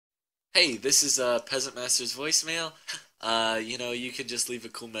Hey, this is Peasant Master's voicemail. You can just leave a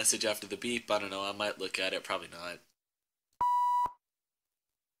cool message after the beep. I don't know, I might look at it, probably not.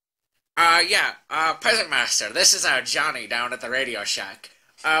 Peasant Master, this is Johnny down at the Radio Shack.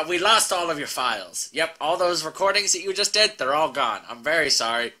 We lost all of your files. Yep, all those recordings that you just did, they're all gone. I'm very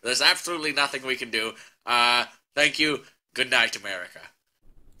sorry. There's absolutely nothing we can do. Thank you. Good night, America.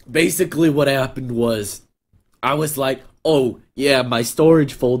 Basically, what happened was, I was like, oh, yeah, my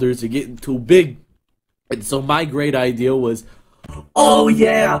storage folders are getting too big. And so my great idea was, oh,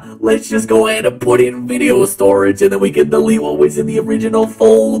 yeah, let's just go ahead and put in video storage and then we can delete what was in the original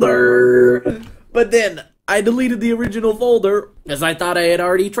folder. But then I deleted the original folder because I thought I had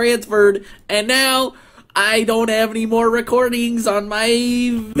already transferred. And now I don't have any more recordings on my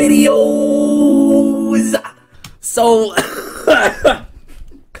videos. So,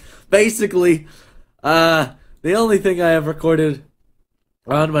 basically, the only thing I have recorded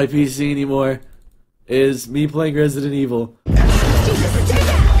on my PC anymore is me playing Resident Evil.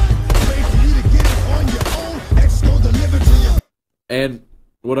 And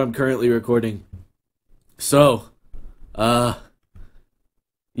what I'm currently recording. So,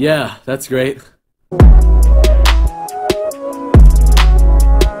 yeah, that's great.